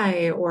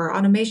AI or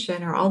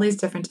automation or all these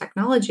different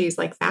technologies,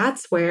 like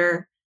that's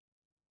where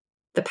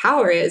the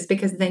power is,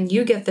 because then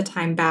you get the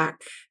time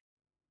back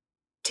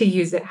to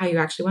use it how you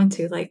actually want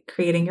to, like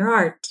creating your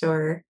art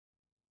or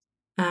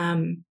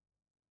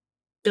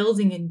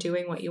building and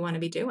doing what you want to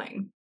be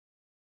doing.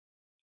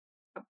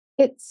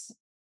 It's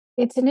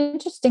it's an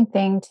interesting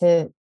thing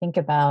to think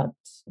about.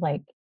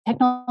 Like,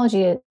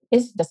 technology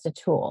is just a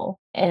tool,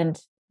 and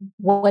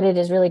what it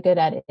is really good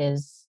at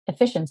is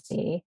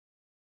efficiency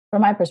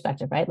from my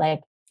perspective, right?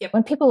 Like, Yep.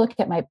 when people look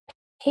at my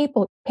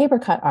paper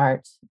cut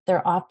art,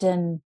 they're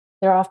often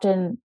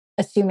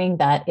assuming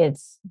that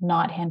it's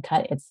not hand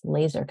cut, it's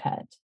laser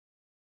cut.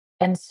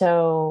 And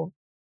so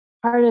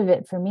part of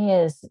it for me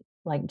is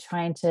like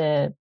trying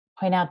to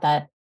point out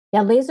that,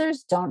 yeah, lasers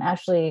don't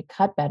actually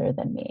cut better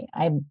than me.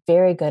 I'm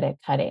very good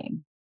at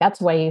cutting.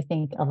 That's why you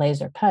think a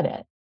laser cut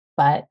it.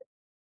 But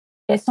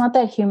it's not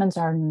that humans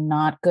are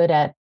not good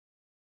at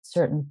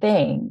certain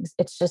things.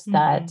 It's just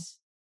that,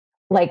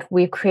 like,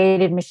 we've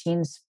created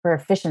machines for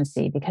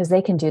efficiency because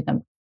they can do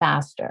them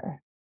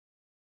faster.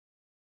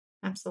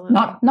 Absolutely.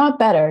 Not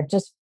better,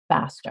 just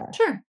faster.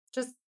 Sure.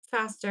 Just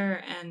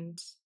faster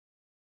and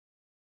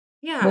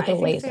yeah, With I a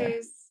think laser.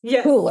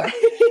 yes. Cooler.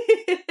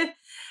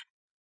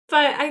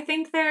 But I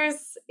think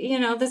this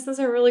is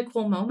a really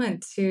cool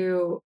moment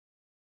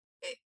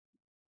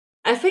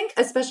I think,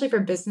 especially for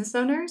business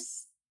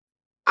owners,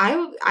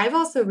 I've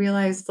also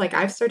realized, like,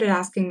 I've started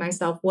asking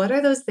myself, what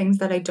are those things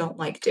that I don't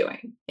like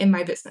doing in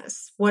my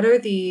business? What are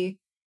the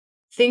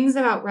things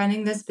about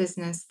running this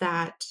business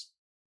that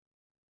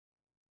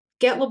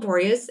get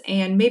laborious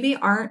and maybe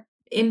aren't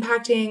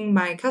impacting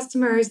my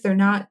customers? They're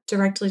not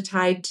directly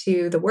tied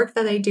to the work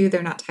that I do.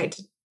 They're not tied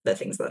to the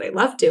things that I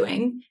love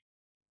doing.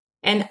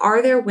 And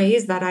are there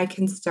ways that I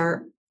can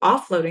start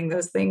offloading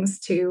those things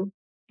to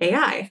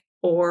AI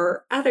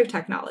or other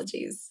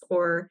technologies?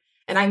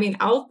 And I mean,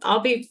 I'll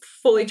be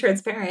fully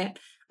transparent.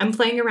 I'm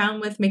playing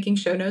around with making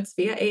show notes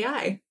via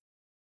AI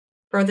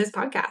for this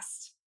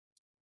podcast.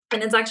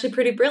 And it's actually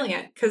pretty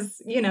brilliant because,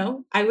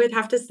 I would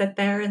have to sit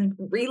there and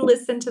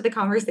re-listen to the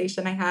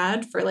conversation I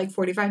had for like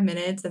 45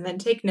 minutes and then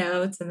take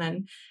notes and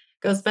then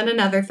go spend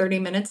another 30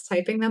 minutes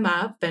typing them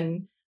up.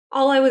 And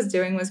all I was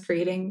doing was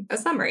creating a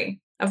summary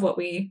of what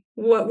we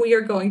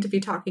are going to be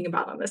talking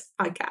about on this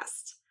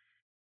podcast.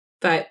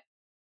 But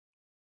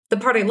the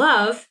part I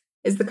love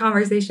is the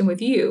conversation with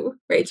you,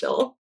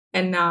 Rachel,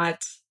 and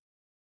not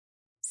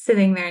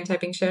sitting there and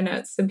typing show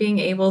notes. So being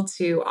able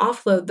to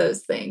offload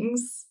those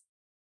things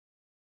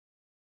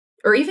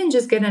or even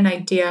just get an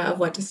idea of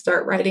what to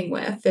start writing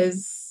with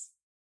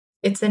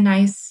it's a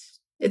nice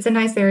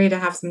area to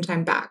have some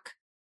time back.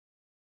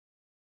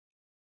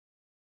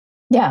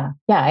 Yeah.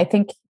 I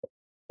think,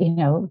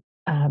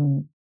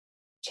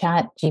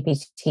 Chat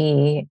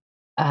GPT,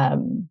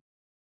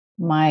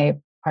 my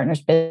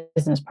partner's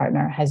business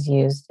partner has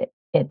used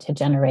it to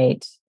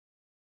generate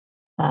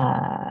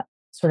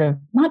sort of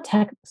not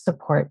tech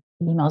support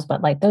emails,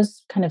 but like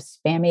those kind of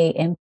spammy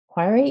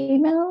inquiry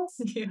emails.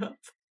 Yeah.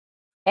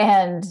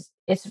 And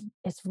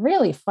it's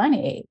really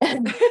funny.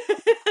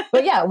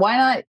 But yeah,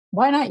 why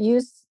not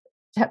use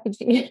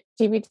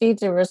GPT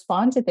to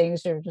respond to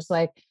things? You're just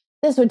like,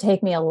 this would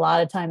take me a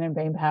lot of time and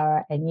brain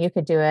power, and you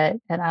could do it,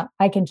 and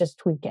I can just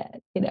tweak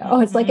it.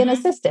 It's like an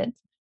assistant.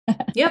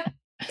 Yep,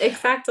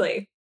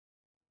 exactly.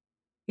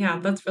 Yeah,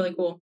 that's really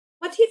cool.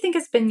 What do you think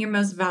has been your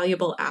most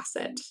valuable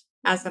asset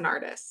as an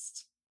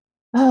artist?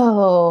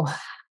 Oh,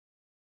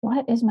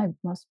 what is my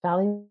most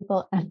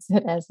valuable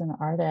asset as an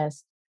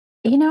artist?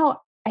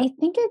 I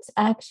think it's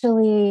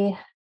actually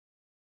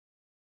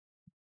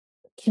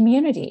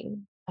community.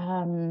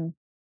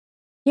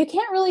 You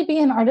can't really be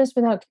an artist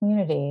without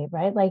community,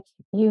 right? Like,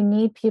 you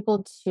need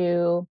people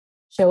to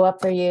show up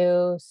for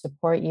you,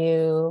 support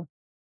you,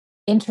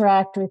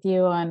 interact with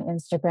you on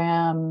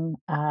Instagram,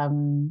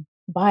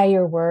 buy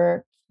your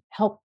work,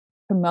 help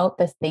promote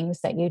the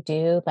things that you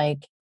do.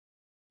 Like,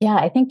 yeah,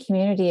 I think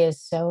community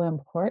is so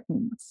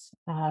important.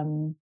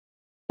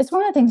 It's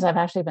one of the things I've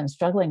actually been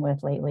struggling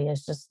with lately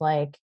is just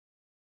like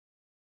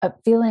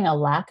feeling a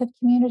lack of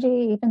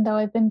community, even though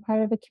I've been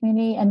part of a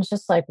community. And it's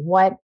just like,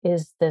 what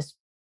is this,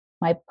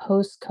 my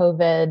post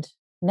COVID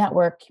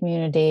network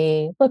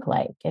community look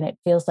like? And it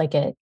feels like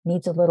it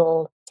needs a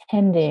little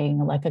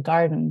tending, like a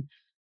garden,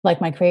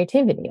 like my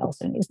creativity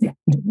also needs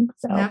tending.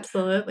 So,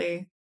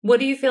 Absolutely. What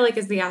do you feel like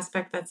is the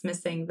aspect that's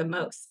missing the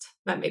most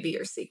that maybe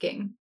you're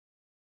seeking?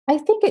 I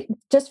think it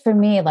just for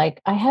me,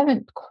 like I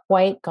haven't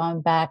quite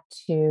gone back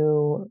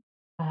to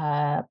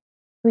uh,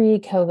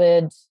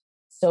 pre-COVID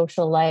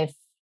social life,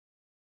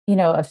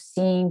 of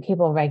seeing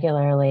people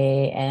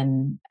regularly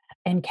and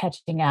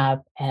catching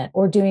up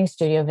or doing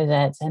studio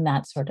visits and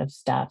that sort of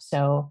stuff.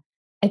 So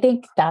I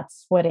think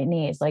that's what it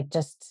needs, like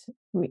just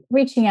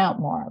reaching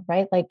out more,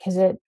 right? Like because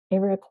it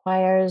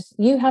requires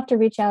you have to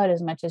reach out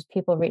as much as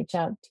people reach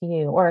out to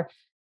you, or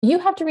you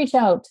have to reach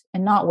out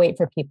and not wait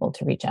for people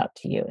to reach out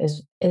to you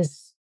is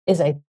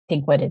I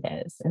think what it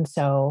is. And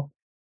so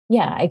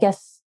yeah, I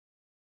guess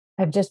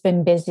I've just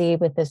been busy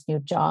with this new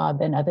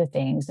job and other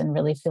things and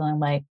really feeling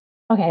like,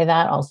 okay,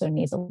 that also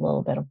needs a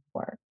little bit of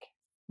work.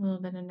 A little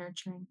bit of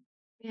nurturing.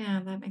 Yeah,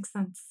 that makes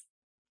sense.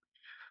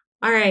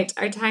 All right,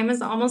 our time is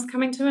almost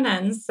coming to an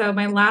end. So,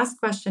 my last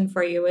question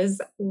for you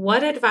is,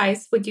 what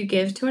advice would you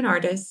give to an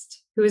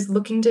artist who is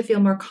looking to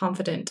feel more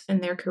confident in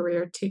their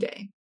career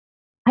today?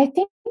 I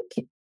think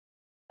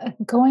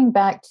going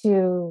back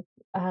to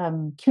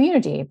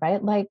community,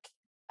 right? Like,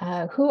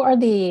 who are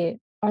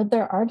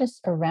there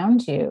artists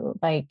around you?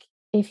 Like,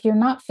 if you're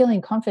not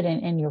feeling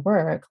confident in your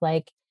work,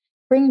 like,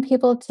 bring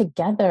people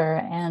together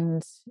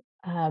and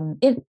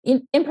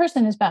in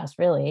person is best,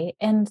 really,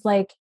 and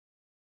like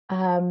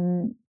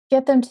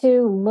get them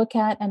to look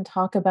at and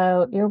talk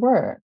about your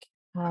work.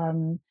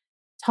 Um,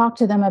 Talk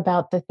to them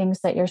about the things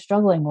that you're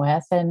struggling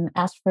with and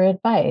ask for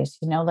advice.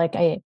 Like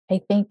I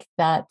think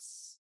that'll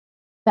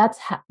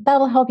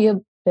help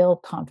you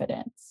build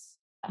confidence.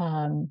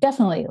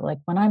 Definitely, like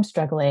when I'm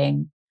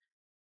struggling,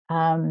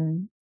 I've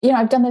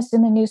done this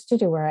in the new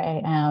studio where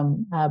I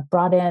am,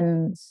 brought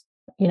in,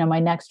 my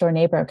next door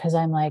neighbor because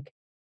I'm like,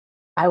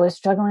 I was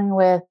struggling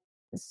with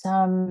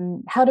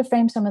how to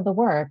frame some of the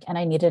work and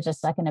I needed a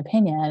second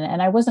opinion.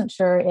 And I wasn't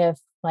sure if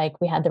like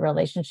we had the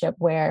relationship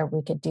where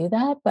we could do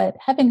that, but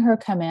having her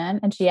come in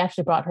and she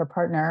actually brought her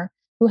partner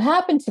who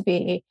happened to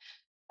be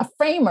a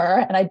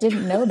framer and I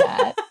didn't know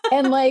that.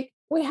 And like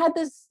we had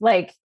this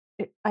like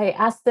I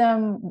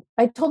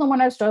told them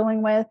what I was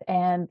struggling with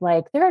and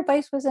like their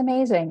advice was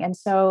amazing. And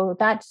so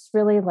that just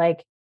really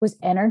like was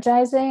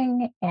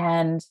energizing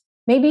and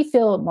made me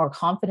feel more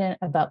confident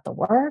about the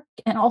work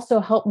and also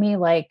helped me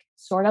like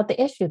sort out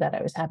the issue that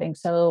I was having.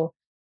 So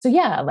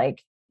yeah,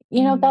 like,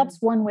 Mm, that's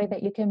one way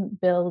that you can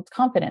build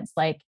confidence.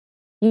 Like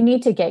you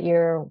need to get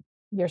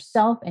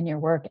yourself and your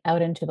work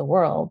out into the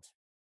world.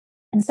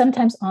 And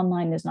sometimes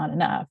online is not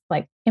enough.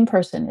 Like in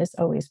person is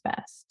always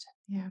best.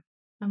 yeah,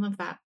 I love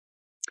that.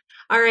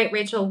 All right,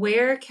 Rachel,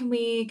 where can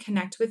we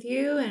connect with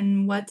you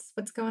and what's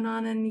going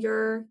on in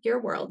your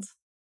world?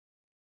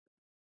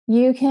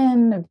 You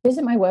can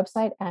visit my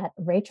website at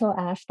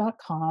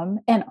rachaelashe.com.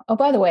 And oh,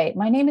 by the way,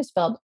 my name is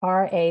spelled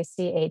Rachael,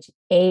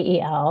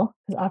 because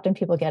often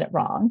people get it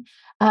wrong.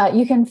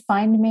 You can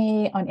find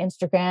me on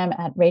Instagram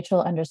at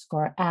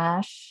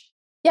Rachael_Ashe.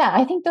 Yeah,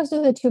 I think those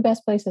are the two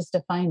best places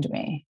to find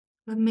me.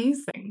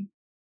 Amazing.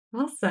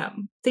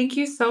 Awesome. Thank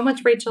you so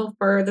much, Rachel,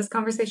 for this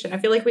conversation. I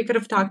feel like we could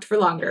have talked for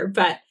longer,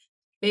 but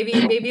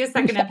maybe a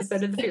second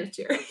episode Yes. in the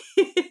future.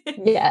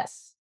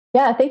 Yes.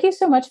 Yeah, thank you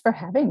so much for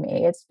having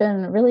me. It's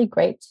been really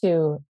great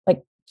to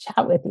like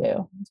chat with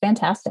you. It's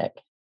fantastic.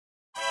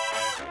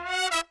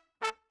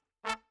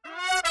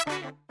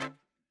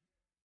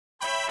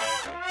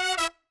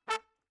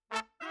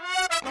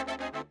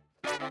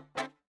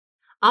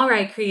 All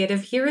right,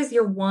 creative, here is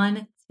your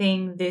one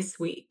thing this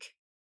week.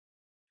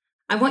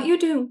 I want you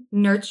to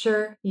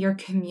nurture your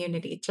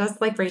community, just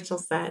like Rachel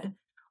said.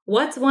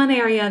 What's one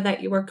area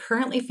that you are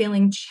currently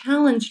feeling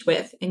challenged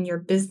with in your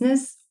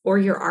business or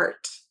your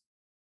art?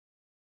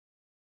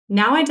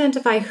 Now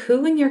identify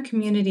who in your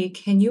community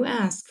can you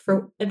ask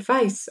for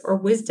advice or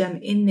wisdom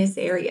in this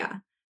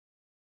area.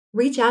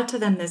 Reach out to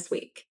them this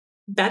week.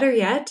 Better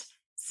yet,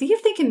 see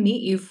if they can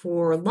meet you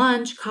for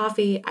lunch,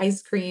 coffee,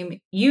 ice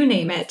cream, you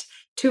name it,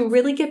 to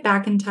really get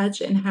back in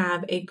touch and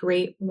have a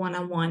great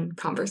one-on-one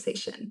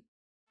conversation.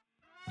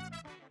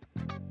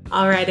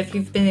 All right, if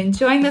you've been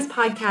enjoying this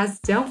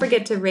podcast, don't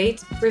forget to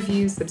rate,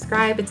 review,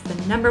 subscribe. It's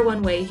the number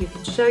one way you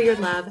can show your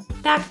love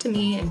back to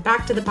me and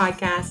back to the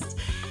podcast.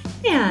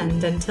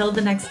 And until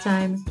the next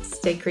time,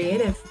 stay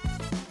creative.